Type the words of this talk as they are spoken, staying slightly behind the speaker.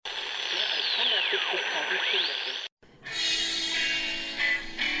Called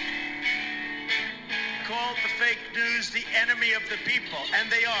the fake news the enemy of the people,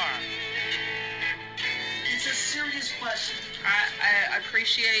 and they are. It's a serious question. I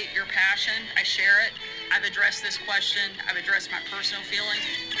appreciate your passion. I share it. I've addressed this question. I've addressed my personal feelings.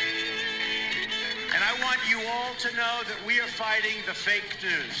 And I want you all to know that we are fighting the fake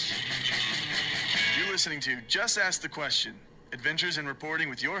news. You're listening to Just Ask the Question, Adventures in Reporting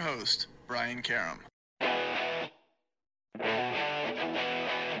with your host, Brian Karam.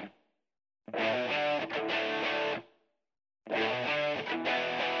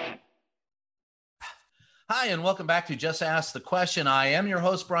 Hi, and welcome back to Just Ask the Question. I am your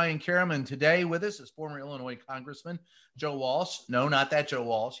host, Brian Karam, and today with us is former Illinois Congressman Joe Walsh. No, not that Joe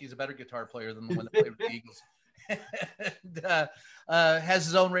Walsh. He's a better guitar player than the one that played with the Eagles. And, has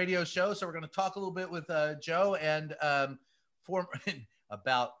his own radio show, so we're going to talk a little bit with Joe and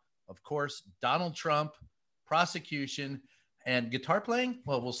about, of course, Donald Trump, prosecution, and guitar playing.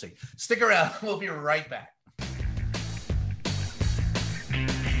 Well, we'll see. Stick around. We'll be right back.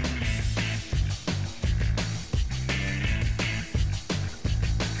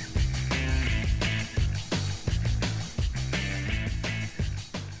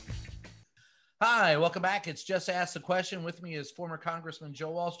 Hi, welcome back. It's Just Ask the Question. With me is former Congressman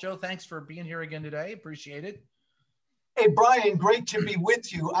Joe Walsh. Joe, thanks for being here again today. Appreciate it. Hey, Brian, great to be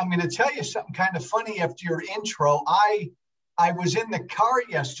with you. I'm going to tell you something kind of funny after your intro. I was in the car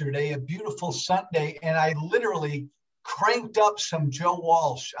yesterday, a beautiful Sunday, and I literally cranked up some Joe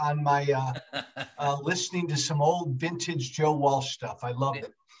Walsh on my listening to some old vintage Joe Walsh stuff. I loved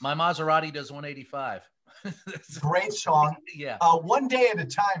it. My Maserati does 185. Great song. Yeah. One Day at a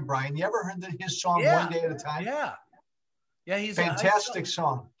Time, Brian. You ever heard his song, Yeah. One Day at a Time? Yeah. Yeah, he's fantastic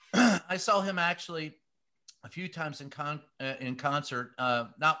song. I saw him actually a few times in concert,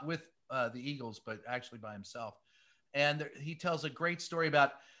 not with the Eagles, but actually by himself. And he tells a great story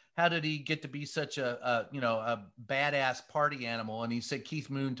about how did he get to be such a badass party animal. And he said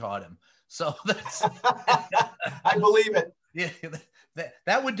Keith Moon taught him. So that's I believe it. Yeah,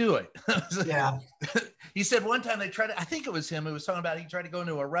 that would do it. Yeah. He said one time I think it was him who was talking about he tried to go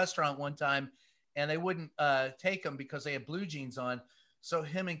into a restaurant one time and they wouldn't take him because they had blue jeans on. So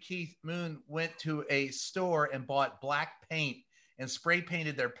him and Keith Moon went to a store and bought black paint and spray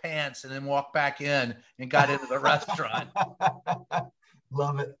painted their pants and then walked back in and got into the restaurant.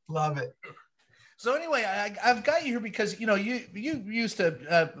 Love it. Love it. So anyway, I've got you here because, you used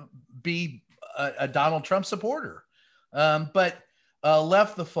to be a Donald Trump supporter, but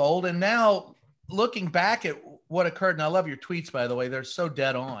left the fold. And now looking back at what occurred, and I love your tweets, by the way, they're so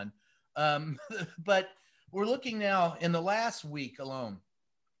dead on. But we're looking now in the last week alone.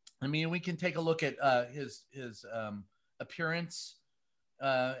 I mean, we can take a look at his appearance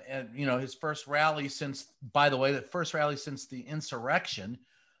and, his first rally since, by the way, the first rally since the insurrection.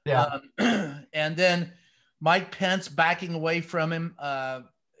 Yeah. And then Mike Pence backing away from him,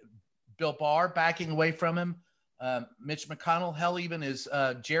 Bill Barr backing away from him, Mitch McConnell, hell, even his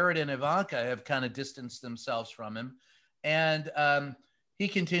Jared and Ivanka have kind of distanced themselves from him. And he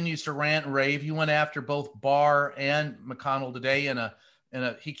continues to rant and rave. He went after both Barr and McConnell today in a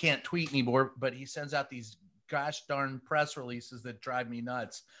he can't tweet anymore, but he sends out these gosh darn press releases that drive me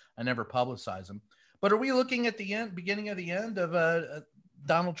nuts. I never publicize them. But are we looking at the beginning of the end of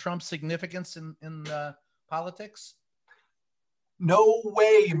Donald Trump's significance in politics? No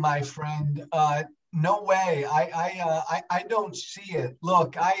way, my friend. No way. I don't see it.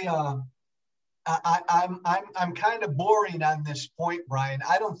 Look, I'm kind of boring on this point, Brian.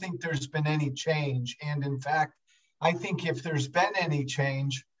 I don't think there's been any change. And in fact, I think if there's been any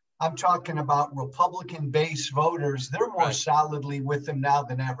change, I'm talking about Republican-based voters. They're more solidly with him now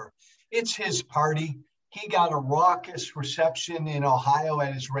than ever. It's his party. He got a raucous reception in Ohio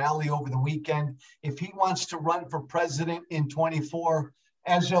at his rally over the weekend. If he wants to run for president in 24,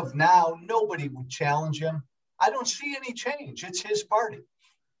 as of now, nobody would challenge him. I don't see any change. It's his party.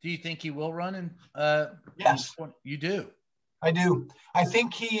 Do you think he will run in? Yes, you do. I do. I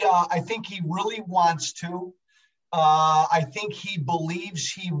think he really wants to. I think he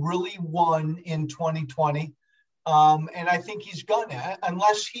believes he really won in 2020, and I think he's gonna.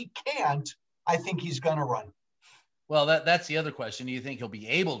 Unless he can't, I think he's gonna run. Well, that's the other question. Do you think he'll be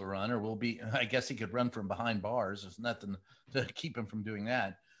able to run, or will be? I guess he could run from behind bars. There's nothing to keep him from doing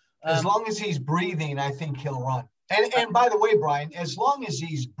that. As long as he's breathing, I think he'll run. And by the way, Brian, as long as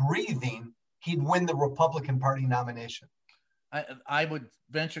he's breathing, he'd win the Republican Party nomination. I would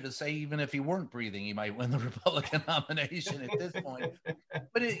venture to say even if he weren't breathing, he might win the Republican nomination at this point.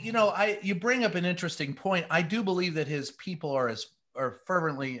 But you bring up an interesting point. I do believe that his people are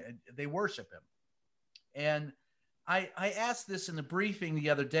fervently, they worship him. And I asked this in the briefing the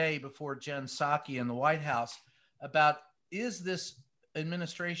other day before Jen Psaki in the White House about, is this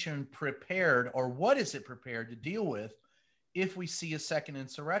administration prepared, or what is it prepared to deal with if we see a second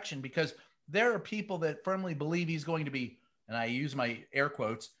insurrection? Because there are people that firmly believe he's going to be, and I use my air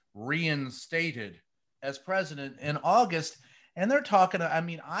quotes, reinstated as president in August. And they're talking, I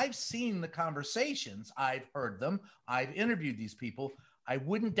mean, I've seen the conversations, I've heard them, I've interviewed these people. I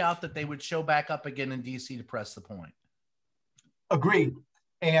wouldn't doubt that they would show back up again in DC to press the point. Agreed.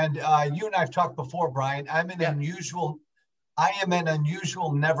 And you and I've talked before, Brian. I am an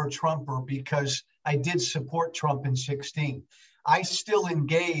unusual never Trumper because I did support Trump in 2016. I still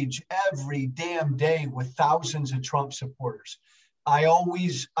engage every damn day with thousands of Trump supporters. I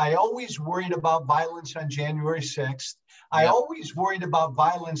always worried about violence on January 6th. I always worried about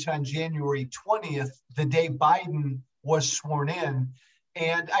violence on January 20th, the day Biden was sworn in.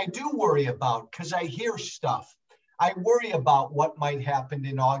 And I do worry about, because I hear stuff. I worry about what might happen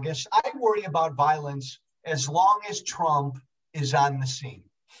in August. I worry about violence as long as Trump is on the scene.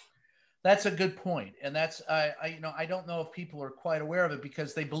 That's a good point. And that's, I don't know if people are quite aware of it,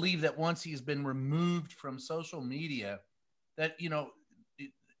 because they believe that once he's been removed from social media, that,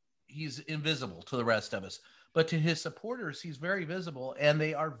 he's invisible to the rest of us. But to his supporters, he's very visible, and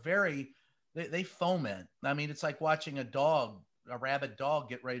they are they foment. I mean, it's like watching a rabid dog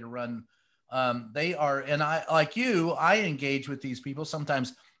get ready to run. They are, and I, like you, I engage with these people,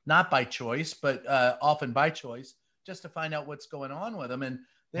 sometimes not by choice, but often by choice, just to find out what's going on with them. And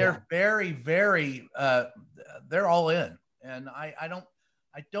they're very, very, they're all in. And I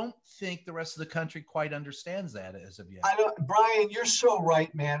don't think the rest of the country quite understands that as of yet. Brian, you're so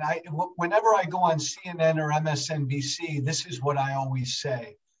right, man. Whenever I go on CNN or MSNBC, this is what I always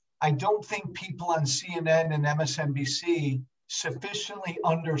say. I don't think people on CNN and MSNBC sufficiently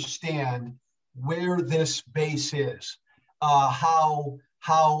understand where this base is, how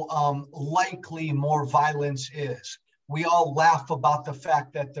likely more violence is. We all laugh about the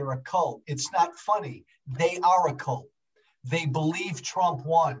fact that they're a cult. It's not funny. They are a cult. They believe Trump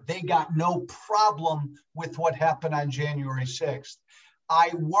won. They got no problem with what happened on January 6th.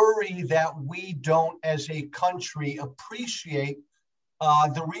 I worry that we don't, as a country, appreciate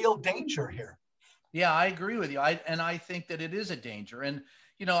the real danger here. Yeah, I agree with you. I think that it is a danger. And,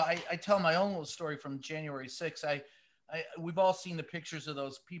 I tell my own little story from January 6th. We've all seen the pictures of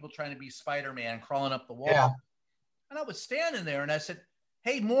those people trying to be Spider-Man crawling up the wall. Yeah. And I was standing there and I said,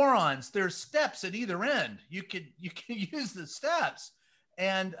 hey, morons, there's steps at either end. You can use the steps.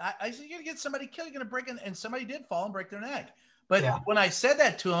 And I said, you're going to get somebody killed, you're going to break in. And somebody did fall and break their neck. But when I said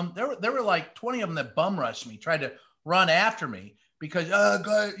that to them, there were like 20 of them that bum rushed me, tried to run after me because,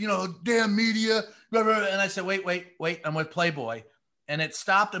 damn media. Blah, blah, blah. And I said, wait, I'm with Playboy. And it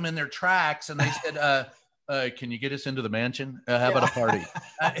stopped them in their tracks. And they said, can you get us into the mansion? How about a party?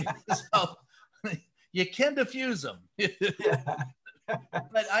 So you can diffuse them.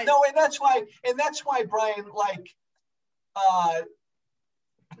 But and that's why, Brian,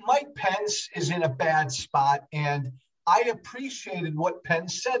 Mike Pence is in a bad spot, and I appreciated what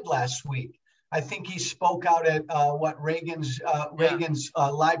Pence said last week. I think he spoke out at Reagan's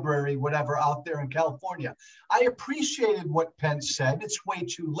library, whatever, out there in California. I appreciated what Pence said. It's way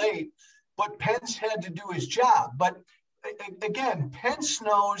too late, but Pence had to do his job. But again, Pence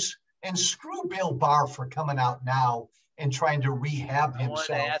knows, and screw Bill Barr for coming out now and trying to rehab himself.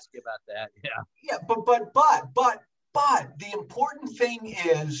 I wanted to ask you about that. Yeah, but the important thing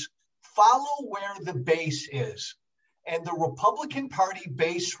is follow where the base is. And the Republican Party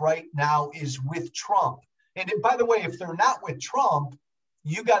base right now is with Trump. And by the way, if they're not with Trump,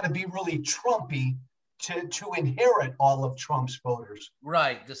 you got to be really Trumpy to inherit all of Trump's voters.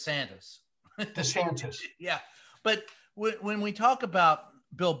 Right, DeSantis. Yeah, but when we talk about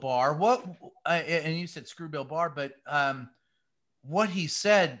Bill Barr, and you said screw Bill Barr, but what he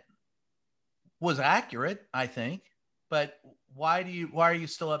said was accurate, I think. But why are you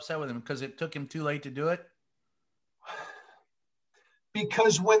still upset with him? Because it took him too late to do it?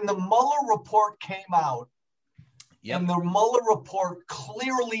 Because when the Mueller report came out, and the Mueller report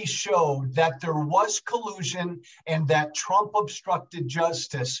clearly showed that there was collusion and that Trump obstructed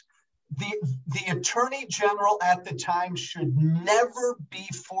justice, the attorney general at the time should never be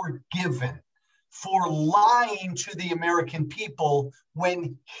forgiven for lying to the American people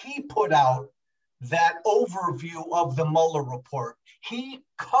when he put out that overview of the Mueller report. He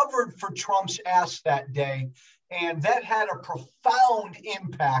covered for Trump's ass that day, and that had a profound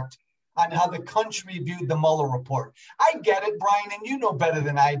impact on how the country viewed the Mueller report. I get it, Brian, and you know better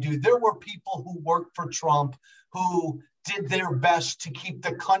than I do. There were people who worked for Trump who did their best to keep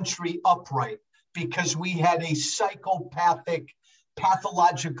the country upright. because we had a psychopathic,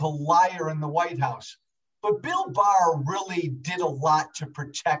 pathological liar in the White House. But Bill Barr really did a lot to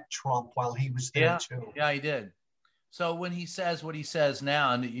protect Trump while he was there too. Yeah, he did. So when he says what he says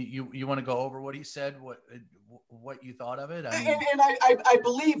now, and you want to go over what he said, what you thought of it? I mean, and I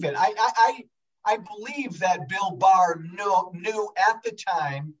believe it. I believe that Bill Barr knew at the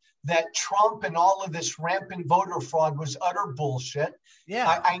time that Trump and all of this rampant voter fraud was utter bullshit.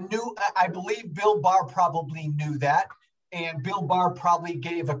 Yeah, I believe Bill Barr probably knew that, and Bill Barr probably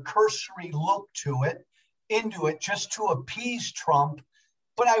gave a cursory look into it just to appease Trump.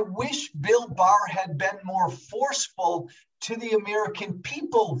 But I wish Bill Barr had been more forceful to the American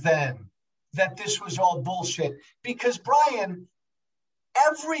people then that this was all bullshit. Because, Brian,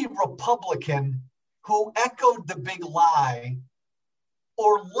 every Republican who echoed the big lie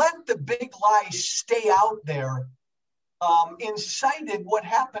or let the big lie stay out there incited what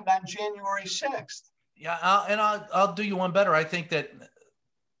happened on January 6th. Yeah, I'll do you one better. I think that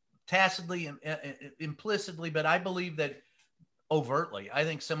tacitly and implicitly, but I believe that overtly. I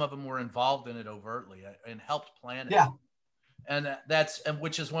think some of them were involved in it overtly and helped plan it. Yeah. And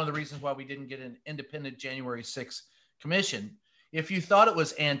which is one of the reasons why we didn't get an independent January 6th commission. If you thought it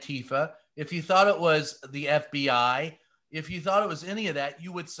was Antifa, if you thought it was the FBI, if you thought it was any of that,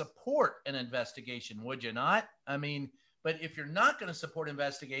 you would support an investigation, would you not? I mean, but if you're not going to support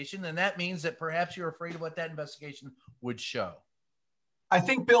investigation, then that means that perhaps you're afraid of what that investigation would show. I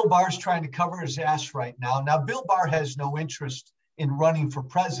think Bill Barr's trying to cover his ass right now. Now, Bill Barr has no interest in running for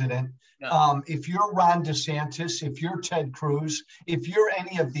president. No. If you're Ron DeSantis, if you're Ted Cruz, if you're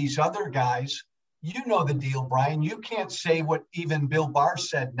any of these other guys, you know the deal, Brian. You can't say what even Bill Barr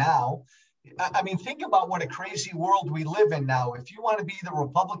said now. I mean, think about what a crazy world we live in now. If you want to be the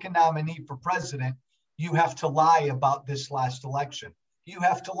Republican nominee for president, you have to lie about this last election. You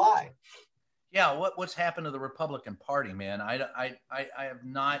have to lie. Yeah, what's happened to the Republican Party, man? I have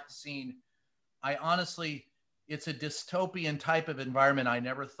not seen. I honestly, it's a dystopian type of environment. I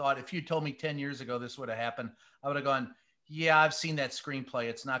never thought, if you told me 10 years ago this would have happened, I would have gone, yeah, I've seen that screenplay.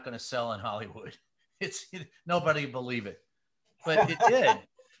 It's not going to sell in Hollywood. Nobody believe it, but it did.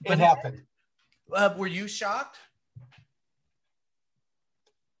 It happened. Were you shocked?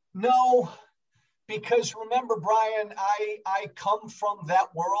 No. Because remember, Brian, I come from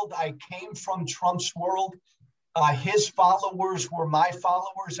that world. I came from Trump's world. His followers were my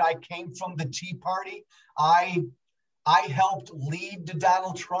followers. I came from the Tea Party. I helped lead to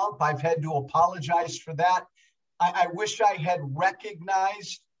Donald Trump. I've had to apologize for that. I wish I had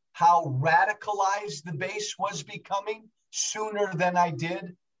recognized how radicalized the base was becoming sooner than I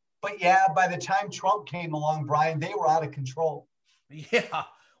did. But yeah, by the time Trump came along, Brian, they were out of control. Yeah.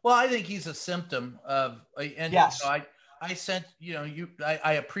 Well, I think he's a symptom of, and yes. I sent,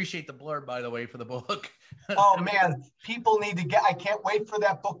 I appreciate the blurb, by the way, for the book. Oh man, people need to I can't wait for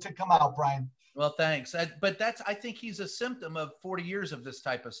that book to come out, Brian. Well, thanks. But I think he's a symptom of 40 years of this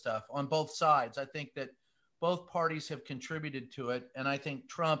type of stuff on both sides. I think that both parties have contributed to it. And I think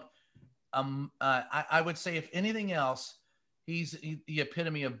Trump, I would say if anything else, he's the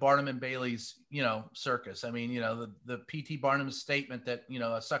epitome of Barnum and Bailey's, circus. I mean, the P.T. Barnum's statement that,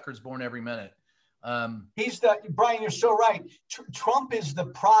 a sucker's born every minute. Brian, you're so right. Trump is the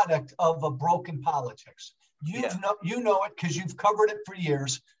product of a broken politics. You know it because you've covered it for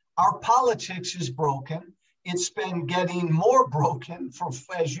years. Our politics is broken. It's been getting more broken for,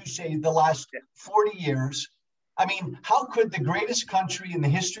 as you say, the last 40 years. I mean, how could the greatest country in the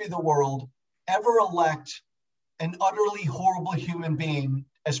history of the world ever elect an utterly horrible human being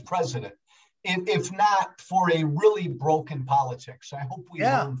as president, if not for a really broken politics? I hope we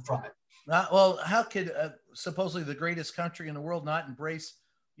learn from it. Well, how could supposedly the greatest country in the world not embrace,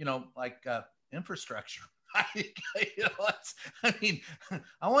 infrastructure? I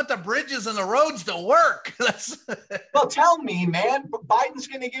want the bridges and the roads to work. Well, tell me, man, Biden's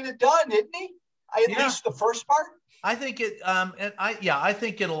going to get it done, isn't he? At least the first part. I think I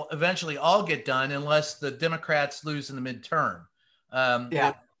think it'll eventually all get done unless the Democrats lose in the midterm.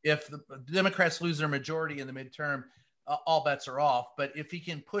 If the Democrats lose their majority in the midterm, all bets are off. But if he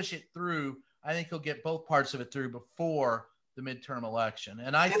can push it through, I think he'll get both parts of it through before the midterm election.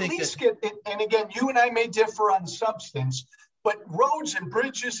 And and again, you and I may differ on substance, but roads and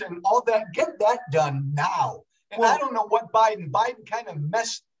bridges and all that, get that done now. And I don't know what Biden kind of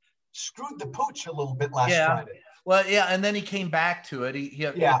screwed the pooch a little bit last Friday. Well, yeah, and then he came back to it.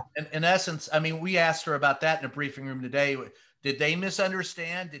 In essence, I mean, we asked her about that in a briefing room today. Did they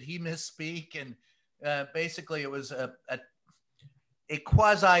misunderstand? Did he misspeak? And basically, it was a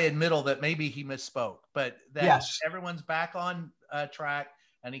quasi admittal that maybe he misspoke, but that everyone's back on track.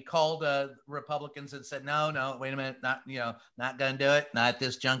 And he called Republicans and said, no, wait a minute, not going to do it, not at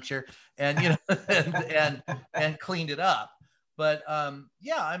this juncture, and and cleaned it up. But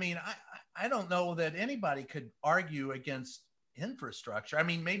yeah, I mean, I don't know that anybody could argue against infrastructure. I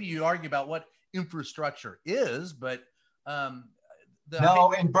mean, maybe you argue about what infrastructure is, but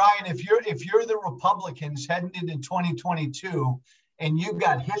no. And Brian, if you're the Republicans heading into 2022, and you've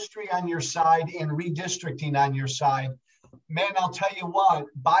got history on your side and redistricting on your side, man, I'll tell you what,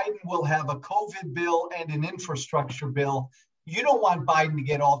 Biden will have a COVID bill and an infrastructure bill. You don't want Biden to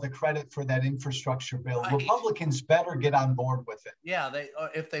get all the credit for that infrastructure bill. Right. Republicans better get on board with it. Yeah,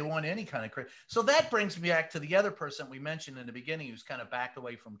 if they want any kind of credit. So that brings me back to the other person we mentioned in the beginning who's kind of backed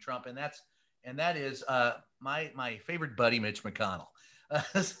away from Trump, and that is my favorite buddy, Mitch McConnell.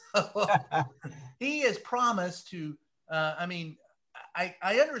 So he has promised to. I mean,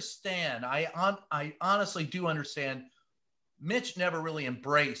 I understand. I honestly do understand. Mitch never really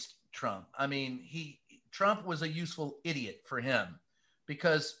embraced Trump. I mean, Trump was a useful idiot for him,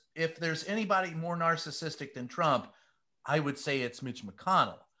 because if there's anybody more narcissistic than Trump, I would say it's Mitch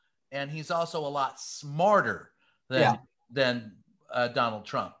McConnell. And he's also a lot smarter than Donald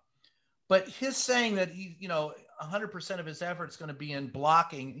Trump. But his saying that 100% of his effort is going to be in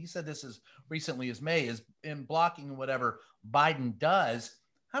blocking, he said this as recently as May, is in blocking whatever Biden does.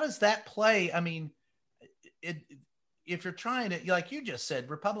 How does that play? I mean, if you're trying to, like you just said,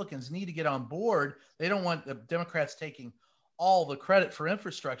 Republicans need to get on board. They don't want the Democrats taking all the credit for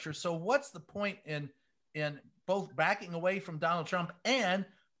infrastructure. So what's the point in both backing away from Donald Trump and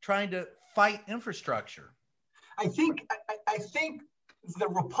trying to fight infrastructure? I think the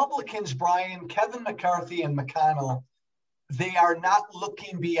Republicans, Brian, Kevin McCarthy and McConnell, they are not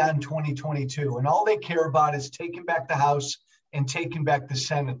looking beyond 2022. And all they care about is taking back the House and taking back the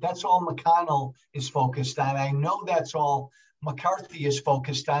Senate. That's all McConnell is focused on. I know that's all McCarthy is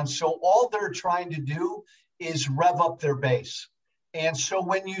focused on. So all they're trying to do is rev up their base. And so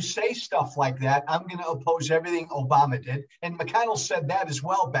when you say stuff like that, I'm going to oppose everything Obama did. And McConnell said that as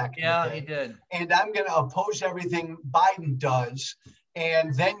well back in the day. Yeah, he did. And I'm going to oppose everything Biden does.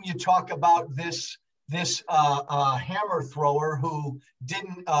 And then you talk about this hammer thrower who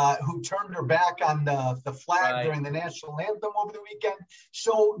turned her back on the flag during the national anthem over the weekend.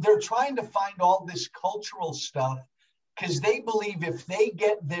 So they're trying to find all this cultural stuff because they believe if they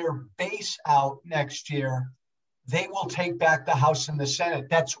get their base out next year, they will take back the House and the Senate.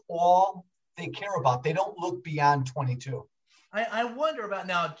 That's all they care about. They don't look beyond 22. I wonder about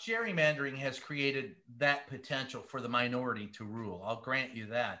now, gerrymandering has created that potential for the minority to rule. I'll grant you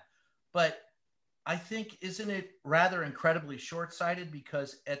that. But I think, isn't it rather incredibly short-sighted,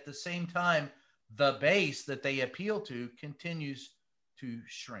 because at the same time, the base that they appeal to continues to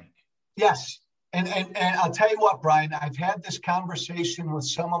shrink? Yes. And I'll tell you what, Brian, I've had this conversation with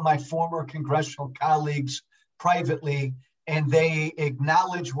some of my former congressional colleagues privately, and they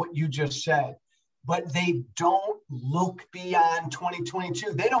acknowledge what you just said, but they don't look beyond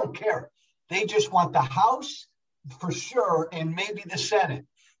 2022. They don't care. They just want the House for sure, and maybe the Senate.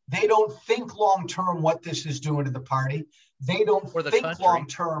 They don't think long-term what this is doing to the party. They don't think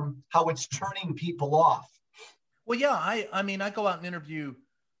long-term how it's turning people off. Well, yeah, I mean, I go out and interview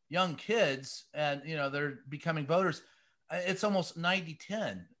young kids, and, they're becoming voters. It's almost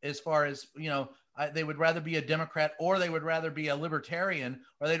 90-10 as far as, they would rather be a Democrat, or they would rather be a libertarian,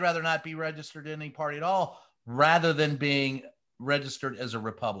 or they'd rather not be registered in any party at all, rather than being registered as a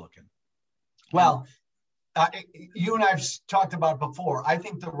Republican. Well, you and I've talked about before. I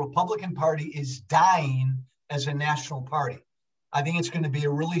think the Republican Party is dying as a national party. I think it's going to be a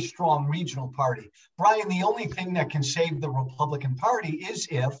really strong regional party. Brian, the only thing that can save the Republican Party is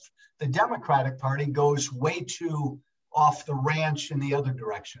if the Democratic Party goes way too off the ranch in the other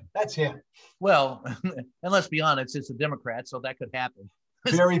direction. That's it. Well, and let's be honest, it's a Democrat, so that could happen.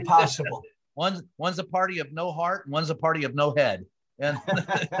 Very possible. One's a party of no heart, and one's a party of no head. And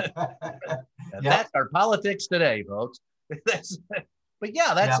that's our politics today, folks. But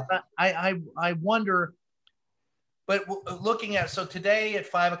yeah, that's I wonder. But looking at, so today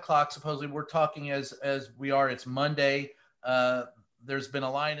at 5:00, supposedly we're talking as we are. It's Monday. There's been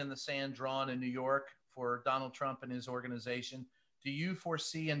a line in the sand drawn in New York for Donald Trump and his organization. Do you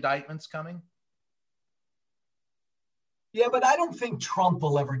foresee indictments coming? Yeah, but I don't think Trump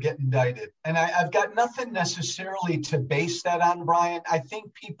will ever get indicted. And I've got nothing necessarily to base that on, Brian. I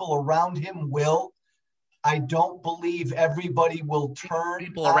think people around him will. I don't believe everybody will turn.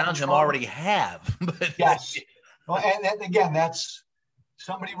 People around him already have. But yes. Well, and again, that's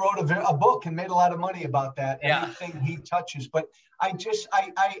somebody wrote a book and made a lot of money about that. Yeah. Anything he touches. But I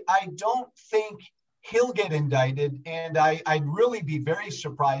don't think he'll get indicted. And I'd really be very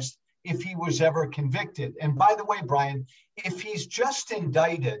surprised if he was ever convicted. And by the way, Brian, if he's just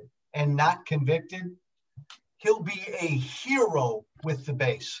indicted and not convicted, he'll be a hero with the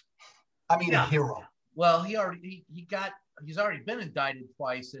base. I mean, a hero. Well, he's already been indicted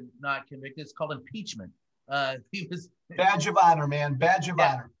twice and not convicted. It's called impeachment. He was badge of honor, man. Badge of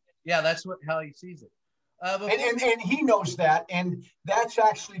honor. Yeah, that's how he sees it. And he knows that, and that's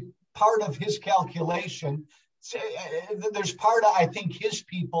actually part of his calculation. There's part of, I think, his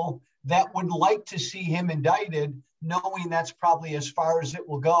people that would like to see him indicted, knowing that's probably as far as it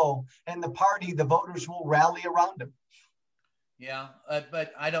will go, and the voters will rally around him. Yeah,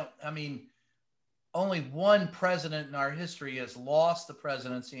 but only one president in our history has lost the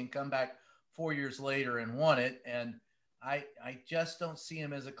presidency and come back 4 years later and won it, and I just don't see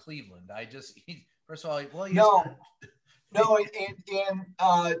him as a Cleveland. First of all,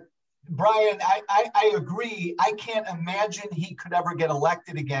 Brian, I agree. I can't imagine he could ever get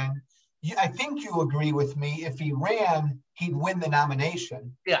elected again. I think you agree with me. If he ran, he'd win the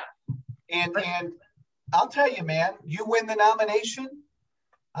nomination. Yeah. And I'll tell you, man, you win the nomination,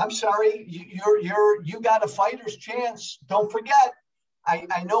 I'm sorry, you got a fighter's chance. Don't forget,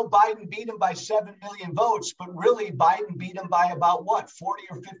 I know Biden beat him by 7 million votes, but really Biden beat him by about 40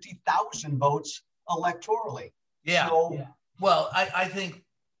 or 50,000 votes electorally. Yeah. So, yeah. Well, I think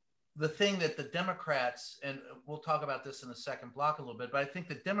the thing that the Democrats, and we'll talk about this in the second block a little bit, but I think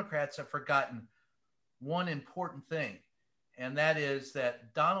the Democrats have forgotten one important thing, and that is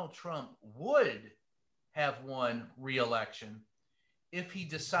that Donald Trump would have won re-election if he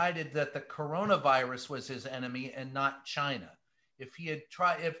decided that the coronavirus was his enemy and not China. If he had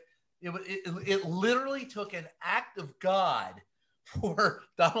tried, if it literally took an act of God for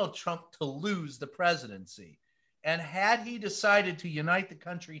Donald Trump to lose the presidency. And had he decided to unite the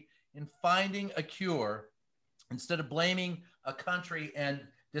country in finding a cure, instead of blaming a country and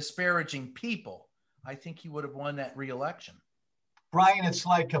disparaging people, I think he would have won that re-election. Brian, it's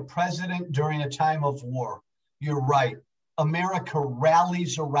like a president during a time of war. You're right. America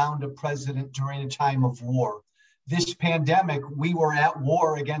rallies around a president during a time of war. This pandemic, we were at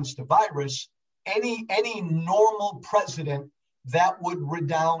war against a virus. Any normal president, that would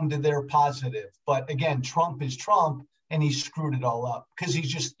redound to their positive. But again, Trump is Trump, and he screwed it all up because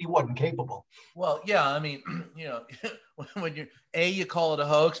he wasn't capable. Well, yeah, I mean, when you call it a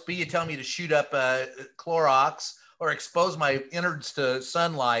hoax, B, you tell me to shoot up Clorox or expose my innards to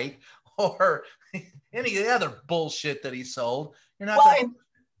sunlight or any of the other bullshit that he sold. You're not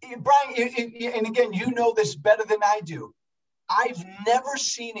Brian, and again, you know this better than I do. I've never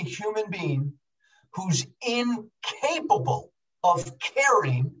seen a human being who's incapable of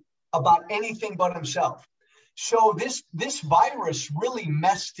caring about anything but himself. So this virus really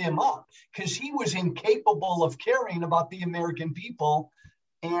messed him up because he was incapable of caring about the American people,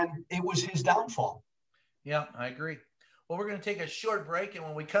 and it was his downfall. Yeah, I agree. Well, we're going to take a short break, and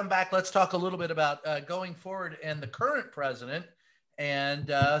when we come back, let's talk a little bit about going forward and the current president. And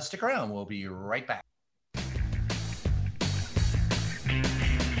stick around. We'll be right back.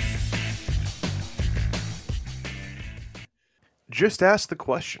 Just ask the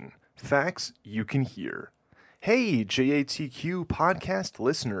question. Facts you can hear. Hey, JATQ podcast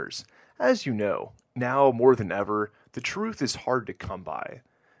listeners. As you know, now more than ever, the truth is hard to come by.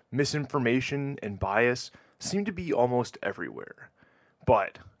 Misinformation and bias seem to be almost everywhere.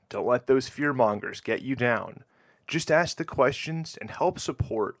 But don't let those fearmongers get you down. Just ask the questions and help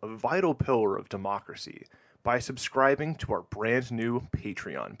support a vital pillar of democracy by subscribing to our brand new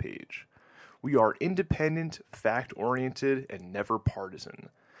Patreon page. We are independent, fact-oriented, and never partisan.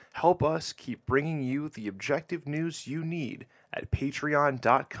 Help us keep bringing you the objective news you need at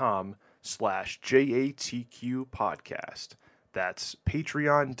patreon.com/JATQ podcast. That's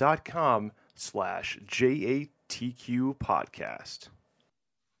patreon.com/JATQ podcast.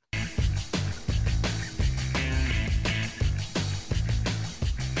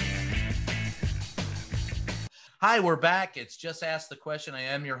 Hi, we're back. It's Just Ask the Question. I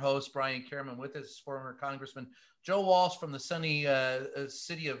am your host, Brian Kierman. With us, former Congressman Joe Walsh from the sunny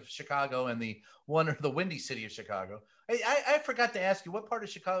city of Chicago and the windy city of Chicago. I forgot to ask you, what part of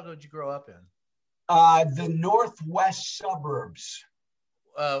Chicago did you grow up in? The northwest suburbs,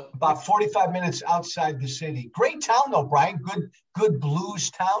 about 45 minutes outside the city. Great town, though, Brian. Good blues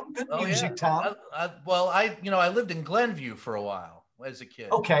town. Good music town. I lived in Glenview for a while as a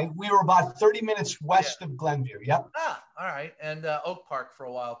kid. Okay, we were about 30 minutes west of Glenview. Yep. All right, and Oak Park for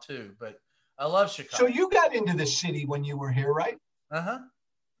a while too. But I love Chicago. So you got into the city when you were here, right? Oh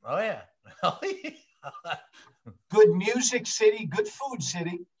yeah. Good music city, good food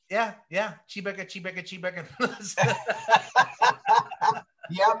city. Yeah. Chibeka.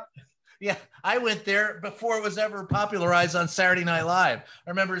 Yep. Yeah, I went there before it was ever popularized on Saturday Night Live. I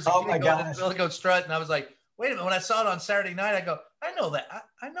remember as a kid going to Billy Goat Strut, and I was like, wait a minute. When I saw it on Saturday night, I go, I know that.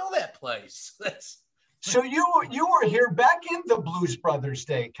 I know that place. So you were here back in the Blues Brothers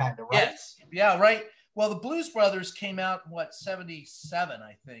day, kind of, right? Yes. Yeah, right. Well, the Blues Brothers came out, 77,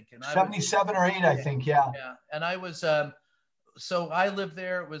 I think. And 77 or 8, I think, yeah. Yeah, and I was, so I lived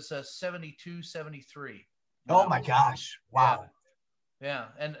there. It was 72, 73. Oh, my gosh. Wow. Yeah.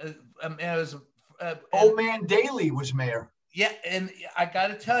 And it was. Old Man Daly was mayor. Yeah, and I got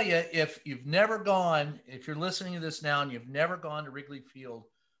to tell you, if you're listening to this now and you've never gone to Wrigley Field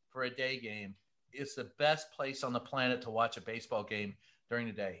for a day game, it's the best place on the planet to watch a baseball game during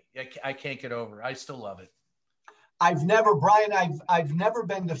the day. I can't get over it. I still love it. I've never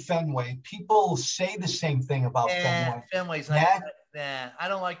been to Fenway. People say the same thing about Fenway. Fenway's not. Nah, I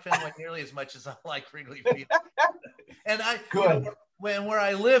don't like Fenway nearly as much as I like Wrigley Field. And good. Where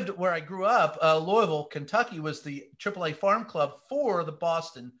I lived, where I grew up, Louisville, Kentucky, was the AAA farm club for the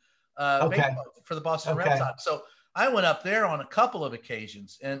Boston, baseball, for the Boston Red Sox. So I went up there on a couple of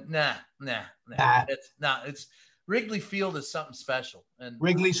occasions, and nah. It's Wrigley Field is something special, and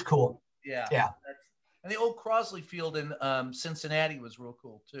Wrigley's cool. Yeah. And the old Crosley Field in Cincinnati was real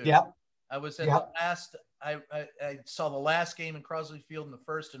cool too. Yep. I was at the last. I saw the last game in Crosley Field in the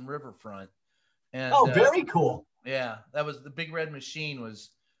first in Riverfront. And, very cool. Yeah, that was the Big Red Machine was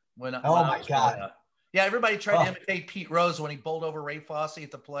when. Oh my God! Yeah, everybody tried to imitate Pete Rose when he bowled over Ray Fosse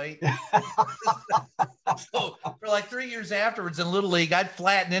at the plate. So for like 3 years afterwards in Little League, I'd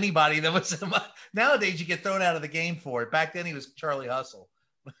flatten anybody that was. Nowadays, you get thrown out of the game for it. Back then, he was Charlie Hustle.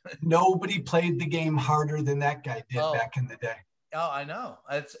 Nobody played the game harder than that guy did back in the day. Oh, I know.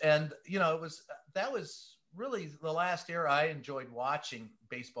 That was really the last era I enjoyed watching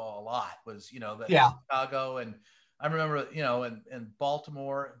baseball a lot was, Chicago. And I remember, in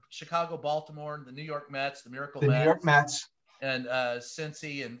Baltimore, Chicago, Baltimore, and the New York Mets, the New York Mets. And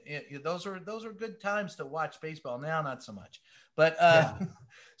Cincy. And those are good times to watch baseball. Now, not so much. But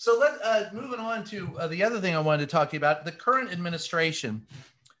so moving on to the other thing I wanted to talk to you about, the current administration.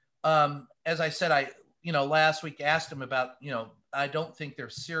 As I said, last week asked them about, I don't think they're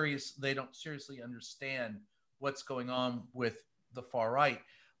serious. They don't seriously understand what's going on with the far right.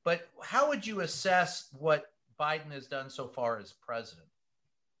 But how would you assess what Biden has done so far as president?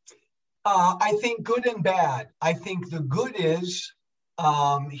 I think good and bad. I think the good is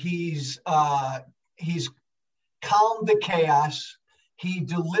he's calmed the chaos. He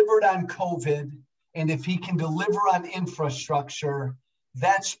delivered on COVID. And if he can deliver on infrastructure,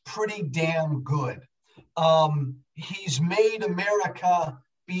 that's pretty damn good. He's made America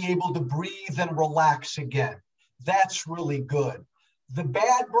be able to breathe and relax again. That's really good. The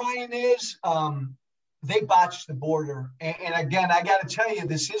bad, Brian, is they botched the border. And again, I got to tell you,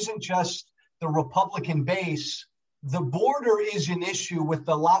 this isn't just the Republican base. The border is an issue with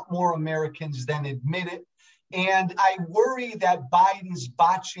a lot more Americans than admit it. And I worry that Biden's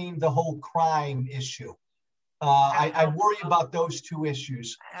botching the whole crime issue. I worry about those two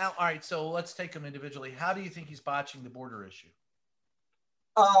issues. All right, so let's take them individually. How do you think he's botching the border issue?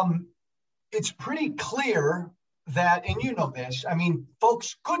 It's pretty clear that, and you know this, I mean,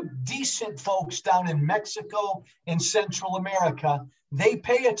 folks, good, decent folks down in Mexico and Central America, they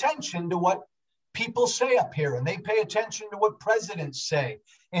pay attention to what people say up here, and they pay attention to what presidents say,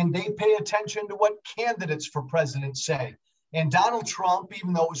 and they pay attention to what candidates for president say. And Donald Trump,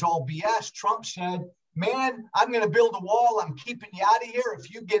 even though it was all BS, Trump said, man, I'm going to build a wall. I'm keeping you out of here. If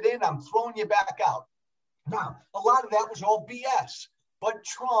you get in, I'm throwing you back out. Now, a lot of that was all BS. But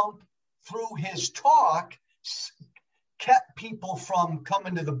Trump, through his talk, kept people from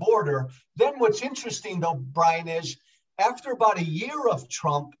coming to the border. Then what's interesting, though, Brian, is after about a year of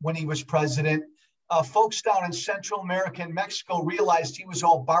Trump, when he was president, folks down in Central America and Mexico realized he was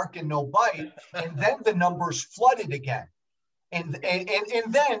all bark and no bite. And then the numbers flooded again. And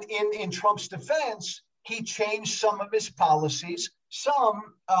then in Trump's defense, he changed some of his policies, some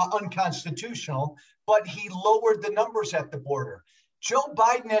unconstitutional, but he lowered the numbers at the border. Joe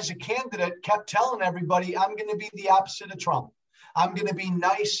Biden, as a candidate, kept telling everybody, I'm going to be the opposite of Trump. I'm going to be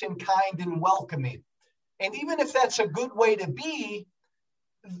nice and kind and welcoming. And even if that's a good way to be,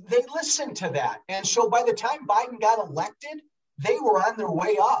 they listened to that. And so by the time Biden got elected, they were on their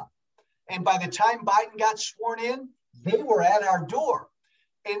way up. And by the time Biden got sworn in, they were at our door.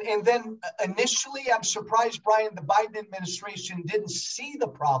 And then initially, I'm surprised, Brian, the Biden administration didn't see the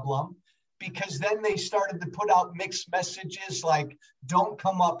problem, because then they started to put out mixed messages like, don't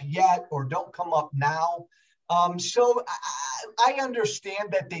come up yet or don't come up now. So I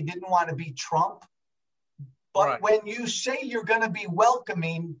understand that they didn't want to be Trump, but Right. when you say you're going to be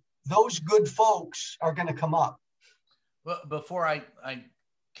welcoming, those good folks are going to come up. Well, before I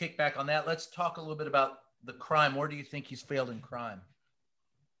kick back on that, let's talk a little bit about the crime. Where do you think he's failed in crime?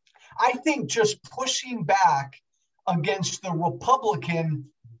 I think just pushing back against the Republican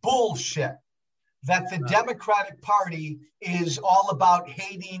bullshit that the Democratic Party is all about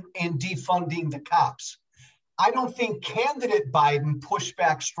hating and defunding the cops. I don't think candidate Biden pushed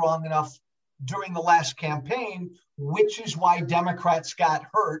back strong enough during the last campaign, which is why Democrats got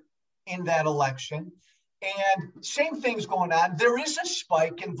hurt in that election. And same thing's going on. There is a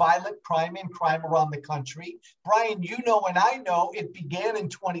spike in violent crime and crime around the country. Brian, you know, and I know it began in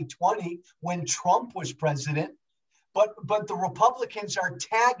 2020 when Trump was president. But the Republicans are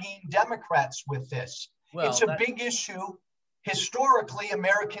tagging Democrats with this. Well, it's a big issue. Historically,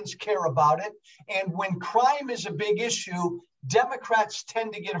 Americans care about it. And when crime is a big issue, Democrats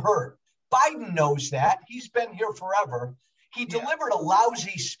tend to get hurt. Biden knows that. He's been here forever. He delivered a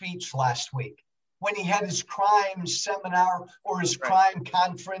lousy speech last week when he had his crime seminar or his crime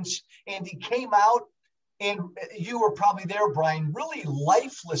conference. And he came out, and you were probably there, Brian, really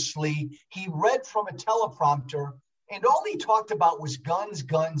lifelessly. He read from a teleprompter, and all he talked about was guns,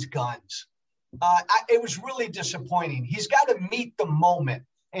 guns, guns. It was really disappointing. He's got to meet the moment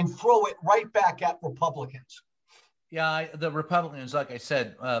and throw it right back at Republicans. Yeah, the Republicans, like I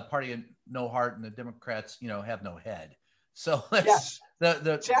said, party of no heart, and the Democrats, you know, have no head. So yes,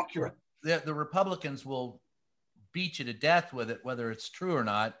 it's accurate. The Republicans will beat you to death with it, whether it's true or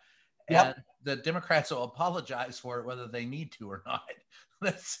not. Yep. And the Democrats will apologize for it, whether they need to or not.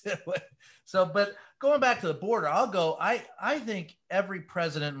 That's it. So, but going back to the border, I think every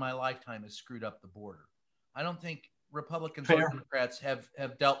president in my lifetime has screwed up the border. I don't think Republicans or Democrats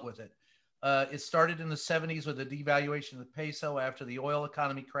have dealt with it. It started in the 70s with the devaluation of the peso after the oil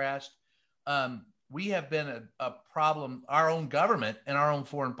economy crashed. We have been a problem. Our own government and our own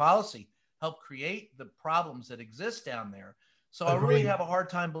foreign policy helped create the problems that exist down there. So I really have a hard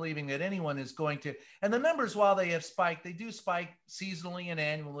time believing that anyone is going to, and the numbers, while they have spiked, they do spike seasonally and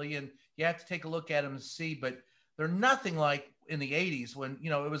annually, and you have to take a look at them to see, but they're nothing like in the 80s when, you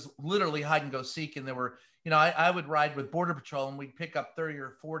know, it was literally hide and go seek. And there were, you know, I would ride with Border Patrol and we'd pick up 30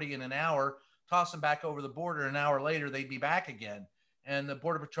 or 40 in an hour, toss them back over the border. An hour later, they'd be back again. And the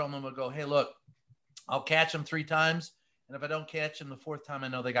Border Patrolman would go, hey, look, I'll catch them 3 times. And if I don't catch them the 4th time, I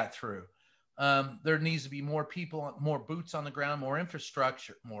know they got through. There needs to be more people, more boots on the ground, more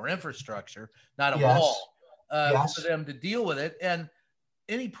infrastructure, not a wall for them to deal with it. And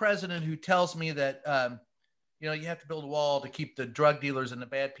any president who tells me that, you know, you have to build a wall to keep the drug dealers and the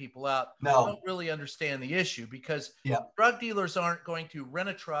bad people out, don't really understand the issue, because drug dealers aren't going to rent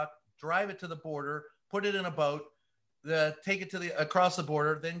a truck, drive it to the border, put it in a boat, take it to across the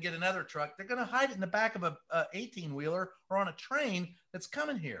border, then get another truck. They're going to hide it in the back of a 18-wheeler or on a train that's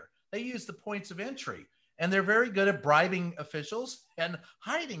coming here. They use the points of entry, and they're very good at bribing officials and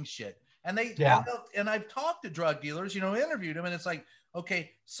hiding shit. And and I've talked to drug dealers, you know, interviewed them, and it's like,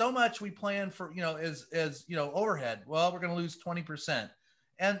 okay, so much we plan for, you know, as you know, overhead. Well, we're going to lose 20%,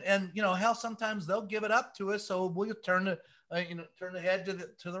 and you know how sometimes they'll give it up to us, so we'll turn the head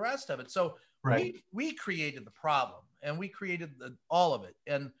to the rest of it. So we created the problem, and we created all of it,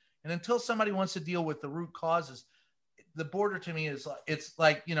 and until somebody wants to deal with the root causes. The border to me is, it's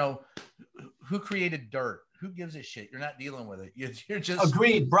like, you know, who created dirt? Who gives a shit? You're not dealing with it. You're just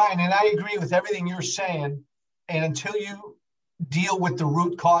agreed, Brian. And I agree with everything you're saying. And until you deal with the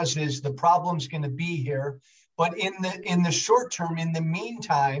root causes, the problem's going to be here. But in the short term, in the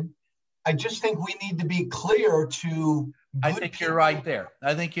meantime, I just think we need to be clear to. I think you're right there.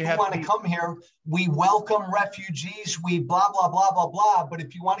 I think you have want to come here. We welcome refugees. We blah, blah, blah, blah, blah. But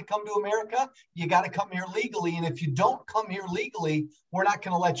if you want to come to America, you got to come here legally. And if you don't come here legally, we're not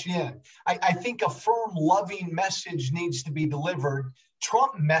going to let you in. I think a firm, loving message needs to be delivered.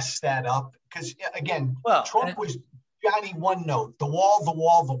 Trump messed that up because, again, Trump was Johnny One Note, the wall, the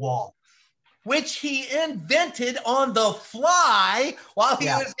wall, the wall. Which he invented on the fly while he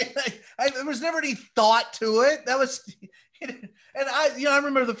was. There was never any thought to it. That was, and I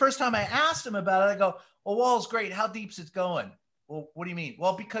remember the first time I asked him about it. I go, "Well, wall's great. How deep's it going?" Well, what do you mean?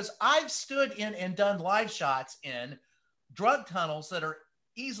 Well, because I've stood in and done live shots in drug tunnels that are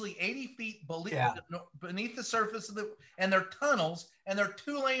easily 80 feet beneath the surface of and they're tunnels, and they're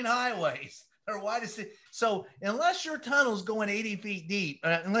 2-lane highways. Or wide as it. So unless your tunnel's going 80 feet deep,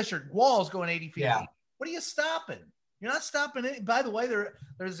 unless your wall's going 80 feet deep, what are you stopping? You're not stopping it. By the way,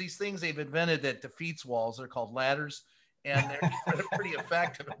 there's these things they've invented that defeats walls. They're called ladders. and they're pretty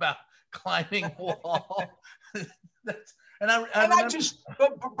effective about climbing wall. But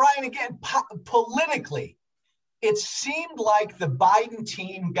Brian, again, politically, it seemed like the Biden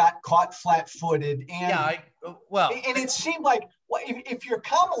team got caught flat-footed, and it seemed like, well, if you're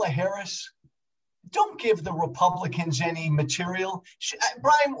Kamala Harris, don't give the Republicans any material.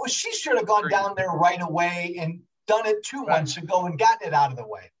 Brian, she should have gone down there right away and done it 2 months ago and gotten it out of the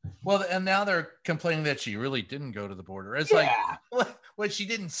way. Well, and now they're complaining that she really didn't go to the border. It's like, when she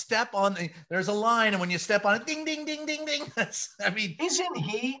didn't step on there's a line, and when you step on it, ding, ding, ding, ding, ding.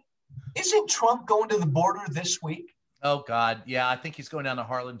 Isn't Trump going to the border this week? Oh God. Yeah. I think he's going down to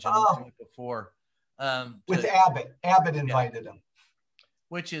Harlingen before. With Abbott. Abbott invited him.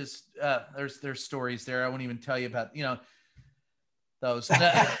 Which is, there's stories there. I won't even tell you about, those.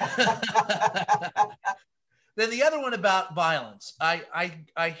 Then the other one about violence.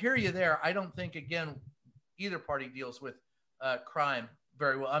 I hear you there. I don't think, again, either party deals with crime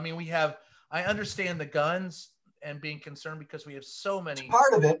very well. I mean, I understand the guns and being concerned because we have so many. It's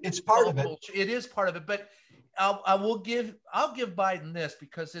part of it. It is part of it, but I'll give Biden this,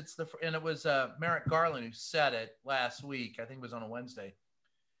 because and it was Merrick Garland who said it last week. I think it was on a Wednesday.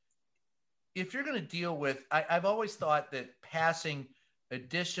 If you're going to deal with, I've always thought that passing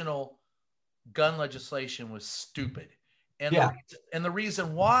additional gun legislation was stupid. And the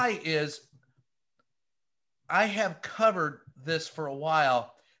reason why is, I have covered this for a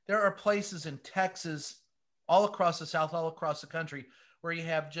while. There are places in Texas, all across the South, all across the country, where you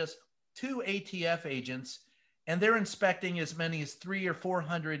have just 2 ATF agents, and they're inspecting as many as 300 or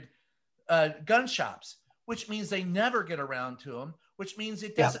 400 gun shops, which means they never get around to them, which means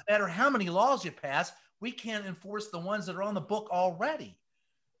it doesn't matter how many laws you pass, we can't enforce the ones that are on the book already.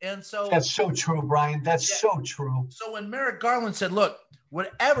 And so that's so true, Brian. That's so true. So when Merrick Garland said, look,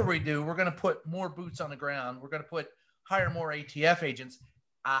 whatever we do, we're going to put more boots on the ground. We're going to hire more ATF agents.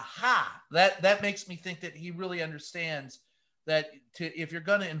 That makes me think that he really understands that if you're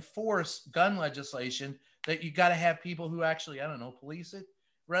going to enforce gun legislation, that you got to have people who actually, police it,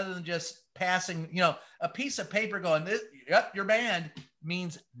 rather than just passing, a piece of paper going, you're banned,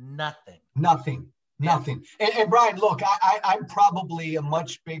 means nothing. Nothing. And Brian, look, I'm probably a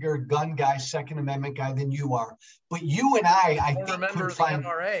much bigger gun guy, Second Amendment guy than you are. But you and I think remember the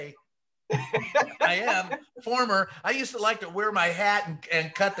NRA. I am former. I used to like to wear my hat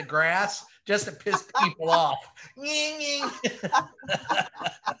and cut the grass just to piss people off.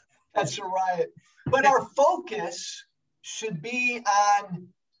 That's a riot. But our focus should be on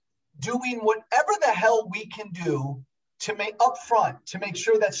doing whatever the hell we can do to make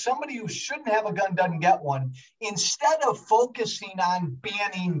sure that somebody who shouldn't have a gun doesn't get one, instead of focusing on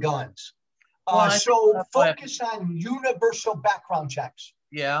banning guns. Focus on universal background checks.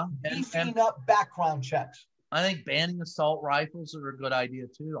 Yeah. Beefing up background checks. I think banning assault rifles are a good idea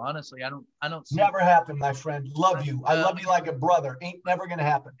too. Honestly, I don't see never happened, my friend. Love you. I love you like a brother. Ain't never gonna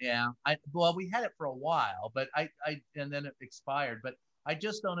happen. Yeah. We had it for a while, but and then it expired. But I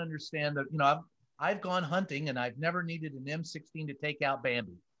just don't understand that, I've gone hunting and I've never needed an M16 to take out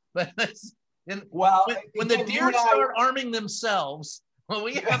Bambi. But when the deer start arming themselves, when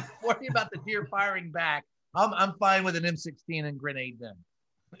we have to worry about the deer firing back, I'm fine with an M16 and grenade them.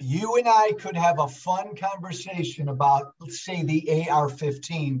 You and I could have a fun conversation about, let's say, the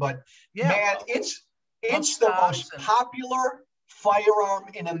AR-15, but man, it's the most popular firearm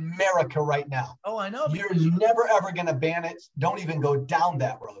in America right now. Oh, I know. You're never ever going to ban it. Don't even go down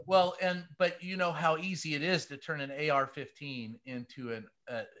that road. Well, but you know how easy it is to turn an AR-15 into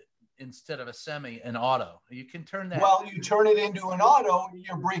instead of a semi, an auto. You can turn that. Well, you turn it into an auto,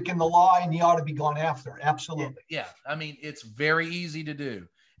 you're breaking the law, and you ought to be gone after. Absolutely. Yeah. I mean, it's very easy to do.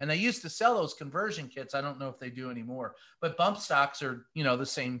 And they used to sell those conversion kits. I don't know if they do anymore, but bump stocks are, the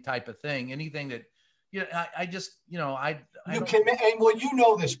same type of thing. Anything that, I just, you can, and well, you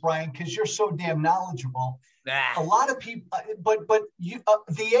know this, Brian, because you're so damn knowledgeable. A lot of people, but you,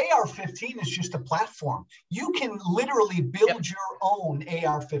 the AR-15 is just a platform. You can literally build your own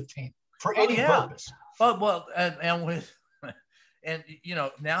AR-15 for any purpose. Well, and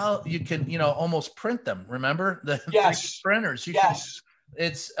now you can, almost print them. Remember the printers?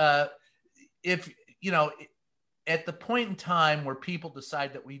 It's if at the point in time where people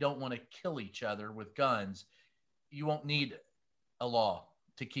decide that we don't want to kill each other with guns, you won't need a law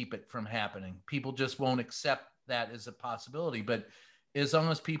to keep it from happening. People just won't accept that as a possibility. But as long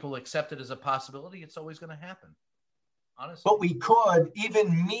as people accept it as a possibility, it's always going to happen. Honestly. But we could,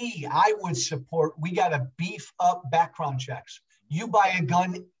 I would support, we got to beef up background checks. You buy a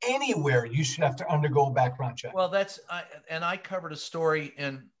gun anywhere, you should have to undergo a background check. Well, I covered a story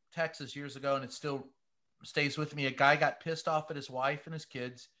in Texas years ago, and it's still stays with me. A guy got pissed off at his wife and his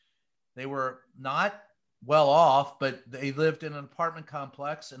kids. They were not well off, but they lived in an apartment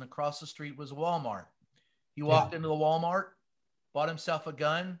complex, and across the street was a Walmart. He walked into the Walmart, bought himself a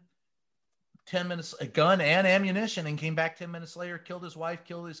gun, 10 minutes, a gun and ammunition, and came back 10 minutes later, killed his wife,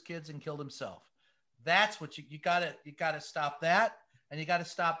 killed his kids, and killed himself. That's what you gotta stop that. And you got to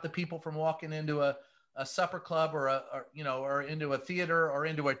stop the people from walking into a supper club or into a theater or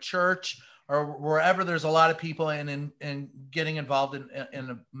into a church or wherever there's a lot of people and getting involved in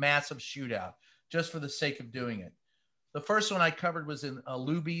a massive shootout just for the sake of doing it. The first one I covered was in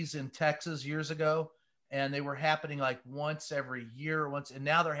Luby's in Texas years ago, and they were happening like once every year, and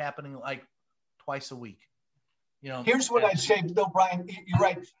now they're happening like twice a week. Here's what I'd say, though, Brian. You're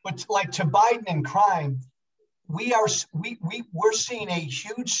right, but like to Biden and crime, we're seeing a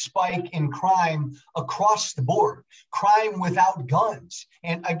huge spike in crime across the board, crime without guns.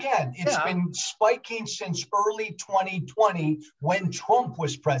 And again, it's been spiking since early 2020 when Trump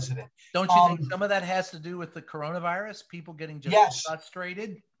was president. Don't you think some of that has to do with the coronavirus? People getting just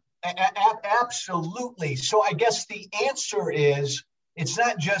frustrated? Absolutely. So I guess the answer is it's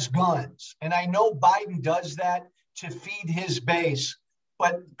not just guns. And I know Biden does that to feed his base.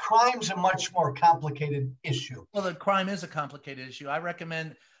 But crime's a much more complicated issue. Well, the crime is a complicated issue. I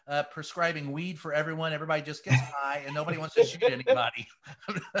recommend prescribing weed for everyone. Everybody just gets high and nobody wants to shoot anybody.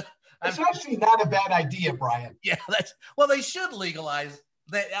 It's actually not a bad idea, Brian. Yeah, they should legalize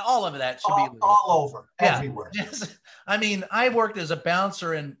that. All of that should be legal. All over, everywhere. Yes. I mean, I worked as a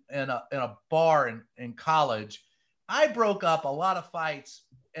bouncer in a bar in college. I broke up a lot of fights,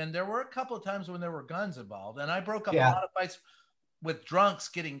 and there were a couple of times when there were guns involved, and I broke up a lot of fights with drunks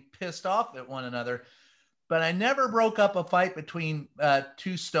getting pissed off at one another, but I never broke up a fight between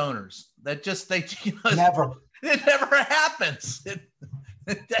two stoners. Never. It never happens.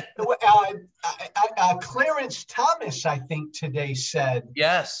 Clarence Thomas, I think today said,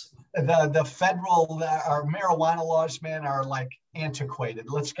 yes, the federal our marijuana laws, man, are like antiquated.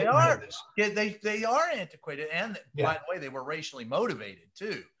 Let's get rid of this. Yeah, they are antiquated, and by the way, they were racially motivated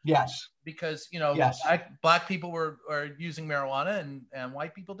too. Yes, because black people were using marijuana, and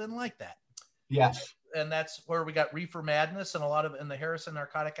white people didn't like that. Yes, and that's where we got reefer madness and a lot of in the Harrison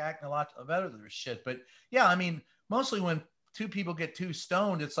Narcotic Act and a lot of other shit. But yeah, I mean, mostly when two people get too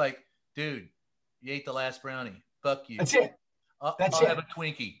stoned, it's like, dude, you ate the last brownie. Fuck you. That's it. I'll have a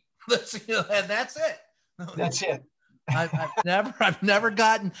Twinkie. And that's it. That's it. I've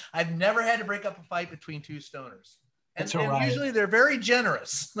never had to break up a fight between two stoners. And usually they're very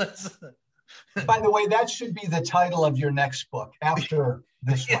generous. By the way, that should be the title of your next book after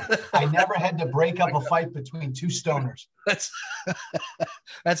this one. I never had to break up a fight between two stoners. That's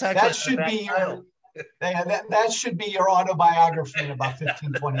actually that should be your that should be your autobiography in about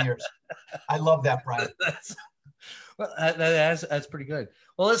 15, 20 years. I love that, Brian. That's pretty good.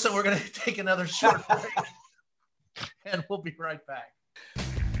 Well, listen, we're going to take another short break, and we'll be right back.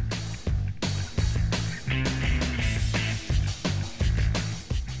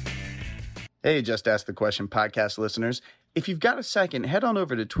 Hey, Just Ask the Question podcast listeners. If you've got a second, head on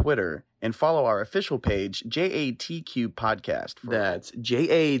over to Twitter and follow our official page, JATQ Podcast. That's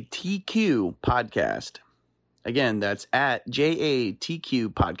JATQ Podcast. Again, that's at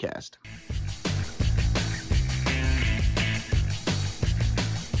JATQ Podcast.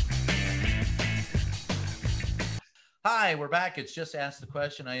 Hi, we're back. It's Just Ask the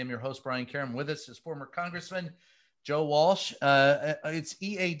Question. I am your host, Brian Karam. With us is former Congressman Joe Walsh. It's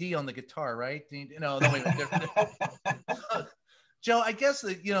EAD on the guitar, right? No, wait. Joe, I guess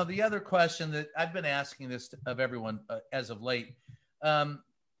the other question that I've been asking this of everyone as of late,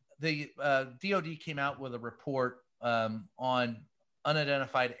 the DOD came out with a report on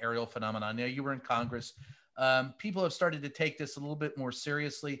unidentified aerial phenomenon. Now, you were in Congress. People have started to take this a little bit more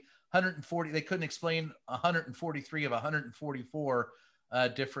seriously. 140, they couldn't explain 143 of 144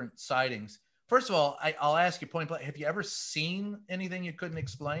 different sightings. First of all, I'll ask you point blank, have you ever seen anything you couldn't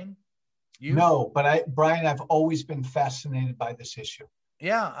explain? No, but Brian, I've always been fascinated by this issue.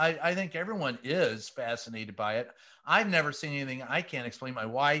 Yeah, I think everyone is fascinated by it. I've never seen anything I can't explain. My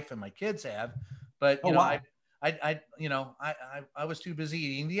wife and my kids have, but I was too busy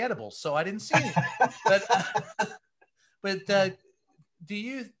eating the edibles, so I didn't see anything. but do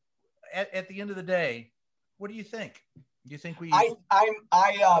you, at the end of the day, what do you think? Do you think Brian,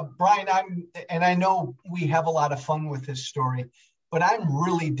 I know we have a lot of fun with this story, but I'm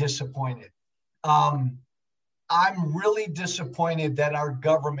really disappointed. I'm really disappointed that our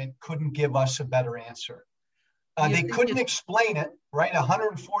government couldn't give us a better answer. They couldn't explain it, right?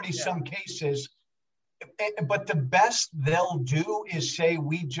 140 some cases, but the best they'll do is say,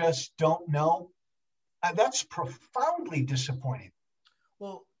 we just don't know. That's profoundly disappointing.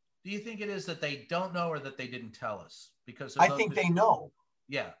 Well, do you think it is that they don't know or that they didn't tell us? Because I think they know.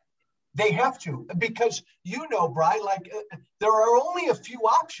 Yeah. They have to, because Brian, there are only a few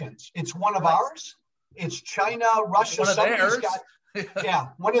options. It's one of ours. It's China, Russia. One of theirs.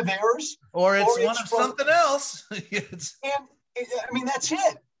 One of theirs. Or it's one of something else. And I mean, that's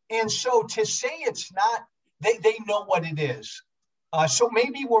it. And so to say it's not, they know what it is. So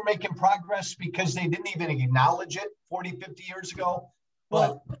maybe we're making progress because they didn't even acknowledge it 40, 50 years ago.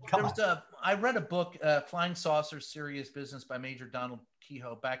 Well, I read a book, Flying Saucers, Serious Business by Major Donald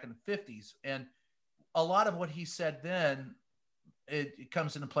Kehoe back in the 50s. And a lot of what he said then, it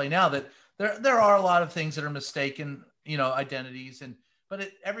comes into play now, that there are a lot of things that are mistaken, identities.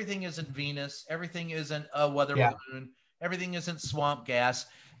 But everything isn't Venus. Everything isn't a weather balloon. Everything isn't swamp gas.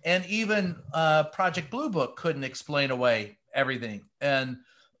 And even Project Blue Book couldn't explain away everything. And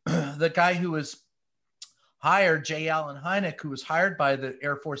the guy who was hired, J. Allen Hynek, who was hired by the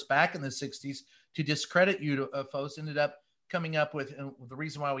Air Force back in the 60s to discredit UFOs, ended up coming up with, and the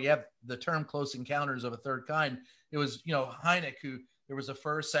reason why we have the term close encounters of a third kind, it was, Hynek, who there was a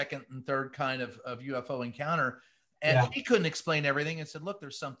first, second, and third kind of UFO encounter. And he couldn't explain everything and said, look,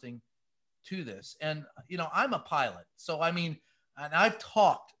 there's something to this. And, I'm a pilot. So, and I've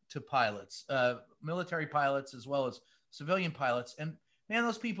talked to pilots, military pilots, as well as civilian pilots. And man,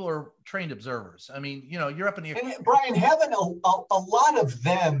 those people are trained observers. You're up in the air. And Brian, haven't a lot of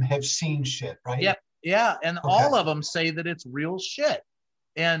them have seen shit, right? Yeah. Yeah. And all of them say that it's real shit.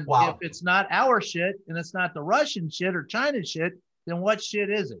 And if it's not our shit and it's not the Russian shit or China shit, then what shit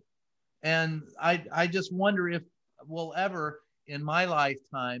is it? And I just wonder if we'll ever in my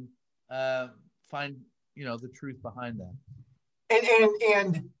lifetime find, the truth behind that.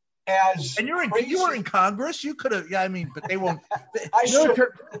 And you were in Congress, you could have, but they won't.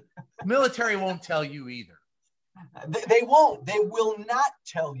 Military won't tell you either. They won't. They will not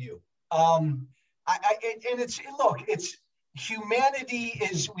tell you. It's humanity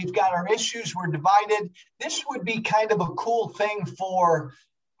is, we've got our issues, we're divided. This would be kind of a cool thing for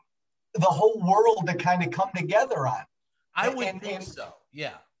the whole world to kind of come together on. I would think so.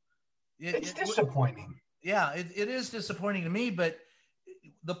 Yeah. It's disappointing. Yeah, it is disappointing to me, but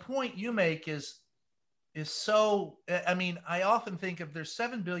the point you make is so, I often think if there's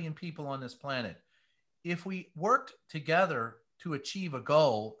 7 billion people on this planet, if we worked together to achieve a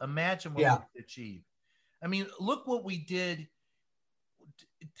goal, imagine what we could achieve. Look what we did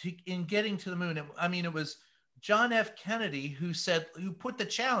in getting to the moon. It was John F. Kennedy who put the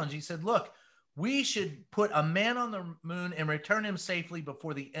challenge. He said, look, we should put a man on the moon and return him safely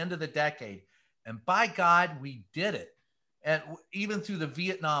before the end of the decade. And by God, we did it. And even through the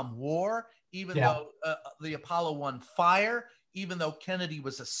Vietnam War, even though the Apollo 1 fire, even though Kennedy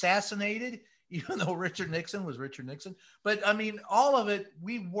was assassinated, even though Richard Nixon was Richard Nixon. But all of it,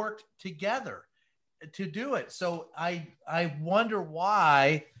 we worked together to do it. So I wonder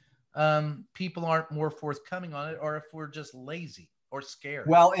why people aren't more forthcoming on it, or if we're just lazy or scared.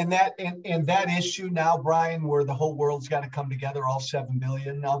 Well, in that issue now, Brian, where the whole world's got to come together, all 7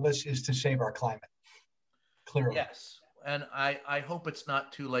 billion of us, is to save our climate. Clearly. Yes. And I hope it's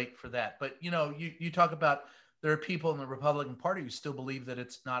not too late for that. But, you talk about there are people in the Republican Party who still believe that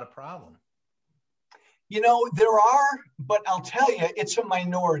it's not a problem. There are, but I'll tell you, it's a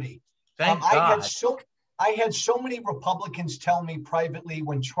minority. Thank God. I had so many Republicans tell me privately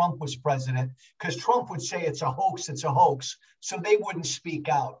when Trump was president, because Trump would say it's a hoax, so they wouldn't speak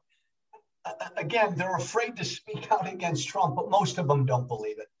out. Again, they're afraid to speak out against Trump, but most of them don't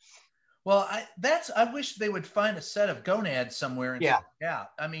believe it. Well, I wish they would find a set of gonads somewhere.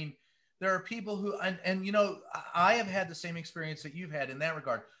 And there are people who, I have had the same experience that you've had in that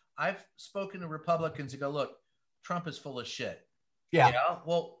regard. I've spoken to Republicans who go, look, Trump is full of shit. Yeah.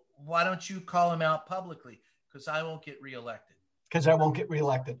 Well, why don't you call him out publicly? Because I won't get reelected.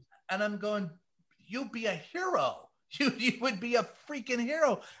 And I'm going, you'll be a hero. You would be a freaking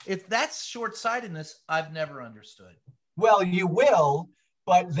hero. If that's short-sightedness, I've never understood. Well, you will.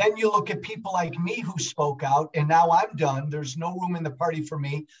 But then you look at people like me who spoke out, and now I'm done. There's no room in the party for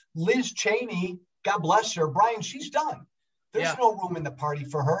me. Liz Cheney, God bless her. Brian, she's done. There's no room in the party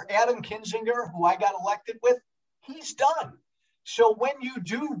for her. Adam Kinzinger, who I got elected with, he's done. So when you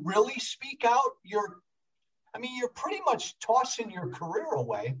do really speak out, you're pretty much tossing your career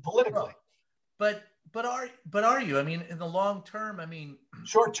away politically. But are you? In the long term,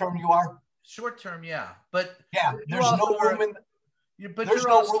 short term you are. Short term, yeah. But there's no room in. But you're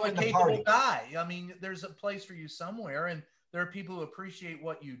also a capable guy. There's a place for you somewhere, and there are people who appreciate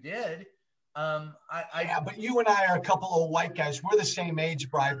what you did. But you and I are a couple of white guys. We're the same age,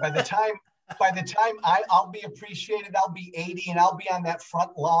 Brian. By the time By the time I'll be appreciated, I'll be 80 and I'll be on that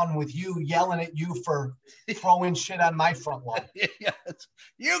front lawn with you, yelling at you for throwing shit on my front lawn. Yes.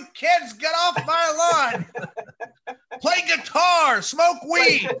 You kids, get off my lawn. Play guitar, smoke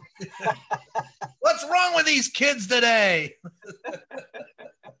weed. What's wrong with these kids today?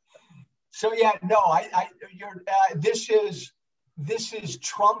 So yeah, no, this is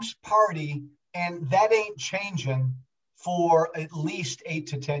Trump's party, and that ain't changing for at least 8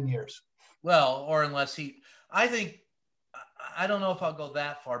 to 10 years. Well, or unless I don't know if I'll go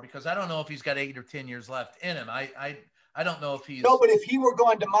that far, because I don't know if he's got 8 or 10 years left in him. I don't know if he's. No, but if he were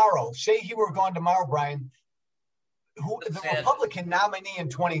gone tomorrow, say he were gone tomorrow, Brian, the Republican nominee in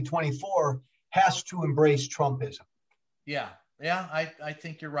 2024 has to embrace Trumpism. Yeah, I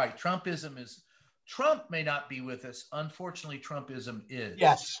think you're right. Trump may not be with us. Unfortunately, Trumpism is.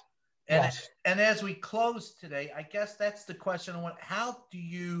 Yes. And as we close today, I guess that's the question. How do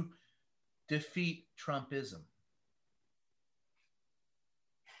you defeat Trumpism?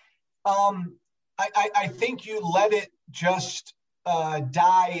 I think you let it just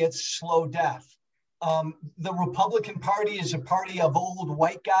die its slow death. The Republican Party is a party of old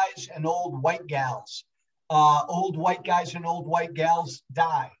white guys and old white gals. Old white guys and old white gals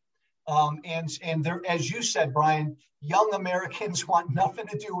die. And there, as you said, Brian, young Americans want nothing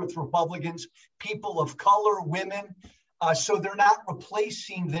to do with Republicans, people of color, women. So they're not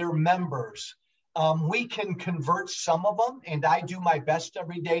replacing their members. We can convert some of them, and I do my best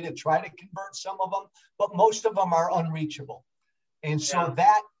every day to try to convert some of them, but most of them are unreachable. And so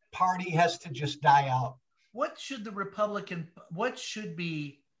that party has to just die out. What should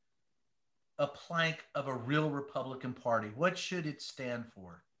be a plank of a real Republican Party? What should it stand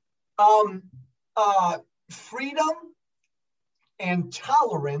for? Freedom and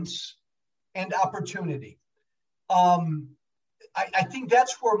tolerance and opportunity. I think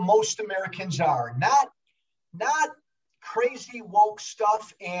that's where most Americans are. Not crazy woke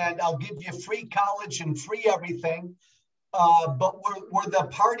stuff, and I'll give you free college and free everything. But we're the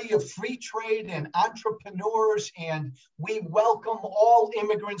party of free trade and entrepreneurs, and we welcome all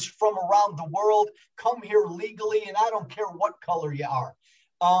immigrants from around the world. Come here legally, and I don't care what color you are.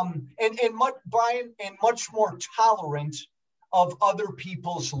 Brian, and much more tolerant of other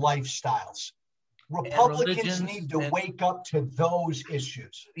people's lifestyles. Republicans need to wake up to those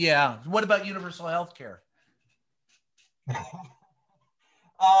issues. Yeah. What about universal health care?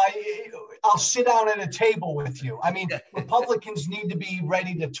 I'll sit down at a table with you. I mean, Republicans need to be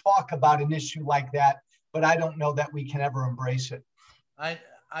ready to talk about an issue like that, but I don't know that we can ever embrace it.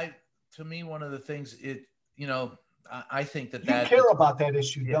 To me, one of the things I think that you care about that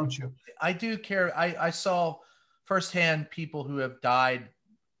issue, don't you? I do care. I saw firsthand people who have died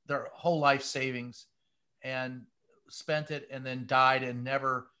their whole life savings and spent it and then died and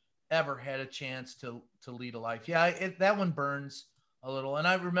never ever had a chance to lead a life. Yeah, that one burns a little. And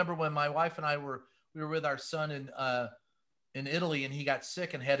I remember when my wife and I we were with our son in Italy, and he got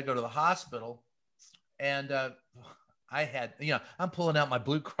sick and had to go to the hospital. And I had, I'm pulling out my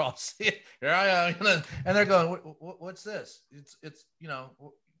Blue Cross. Here I am, and they're going, "What's this?" It's you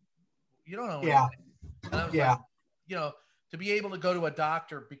don't know. Yeah. And I was like, to be able to go to a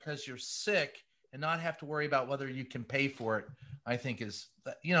doctor because you're sick and not have to worry about whether you can pay for it, I think is,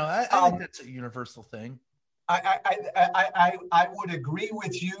 I think that's a universal thing. I would agree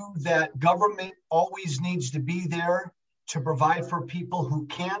with you that government always needs to be there to provide for people who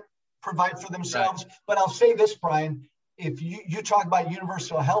can't provide for themselves. Right. But I'll say this, Brian, if you talk about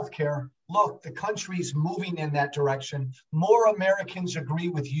universal health care, look, the country's moving in that direction. More Americans agree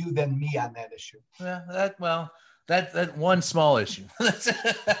with you than me on that issue. Yeah, that one small issue.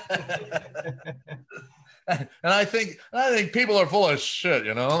 And I think people are full of shit,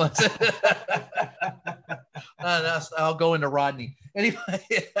 I'll go into Rodney. Anyway,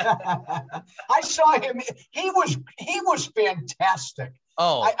 I saw him. He was fantastic.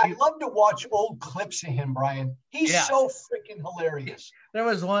 Oh, I love to watch old clips of him, Brian. He's so freaking hilarious. There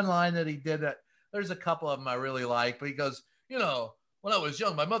was one line that he did that. There's a couple of them I really like, but he goes, when I was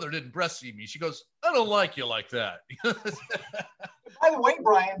young, my mother didn't breastfeed me. She goes, I don't like you like that. By the way,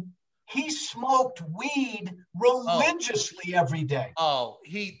 Brian, he smoked weed religiously every day. Oh,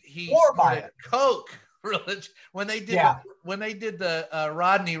 he swore by it. Coke. When they did the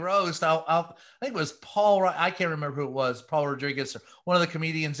Rodney roast, I think it was Paul. I can't remember who it was. Paul Rodriguez, or one of the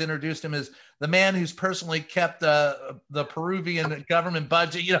comedians, introduced him as the man who's personally kept the Peruvian government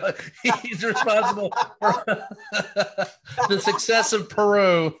budget. He's responsible for the success of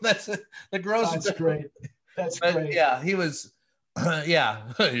Peru. That's the gross. That's great. That's great. Yeah, he was.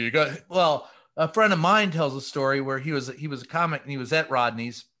 You got. Well, a friend of mine tells a story where he was a comic and he was at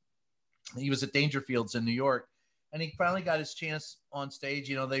Rodney's. He was at Dangerfields in New York, and he finally got his chance on stage.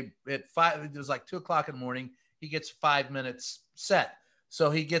 You know, it was like 2:00 in the morning. He gets 5 minutes set. So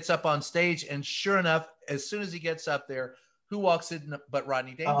he gets up on stage, and sure enough, as soon as he gets up there, who walks in but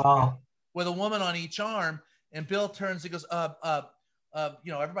Rodney Dangerfield with a woman on each arm? And Bill turns and goes,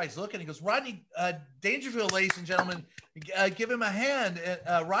 you know, everybody's looking. He goes, Rodney Dangerfield, ladies and gentlemen, give him a hand.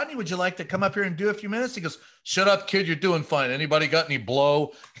 Rodney, would you like to come up here and do a few minutes? He goes, shut up, kid. You're doing fine. Anybody got any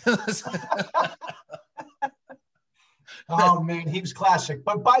blow? Oh, man, he was classic.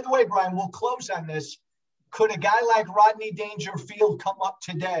 But by the way, Brian, we'll close on this. Could a guy like Rodney Dangerfield come up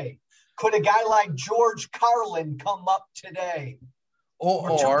today? Could a guy like George Carlin come up today? Or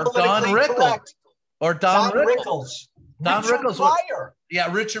Don Rickles. Or Don Rickles. Don Rickles. Pryor.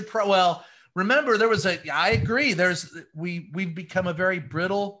 Yeah, Richard Pryor. Well, remember, I agree. We've become a very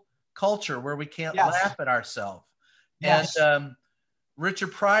brittle culture where we can't laugh at ourselves. Yes. And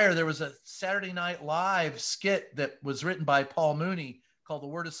Richard Pryor, there was a Saturday Night Live skit that was written by Paul Mooney called The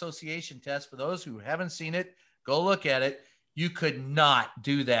Word Association Test. For those who haven't seen it, go look at it. You could not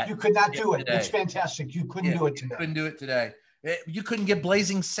do that. You could not do it. It's fantastic. You couldn't do it today. You couldn't do it today. You couldn't get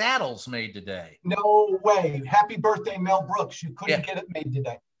Blazing Saddles made today. No way. Happy birthday, Mel Brooks. You couldn't get it made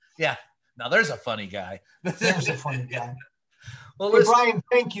today. Yeah. Now there's a funny guy. There's a funny guy. Well, hey, Brian,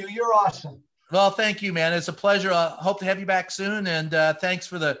 thank you. You're awesome. Well, thank you, man. It's a pleasure. Hope to have you back soon. And thanks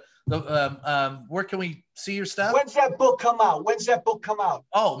for the where can we see your stuff? When's that book come out?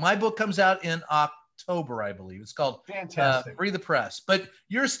 Oh, my book comes out in October, I believe. It's called Fantastic. Free the Press. But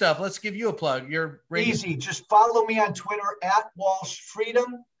your stuff, let's give you a plug. Your radio. Easy. Just follow me on Twitter at Walsh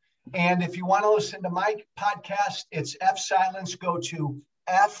Freedom. And if you want to listen to my podcast, it's F Silence. Go to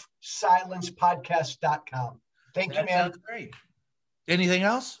fsilencepodcast.com. Thank you, man. Sounds great. Anything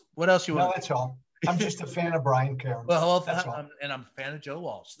else? What else you want? No, that's all. I'm just a fan of Brian Cairns. Well, and I'm a fan of Joe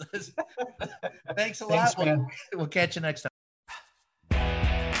Walsh. Thanks a lot. Thanks, man. We'll catch you next time.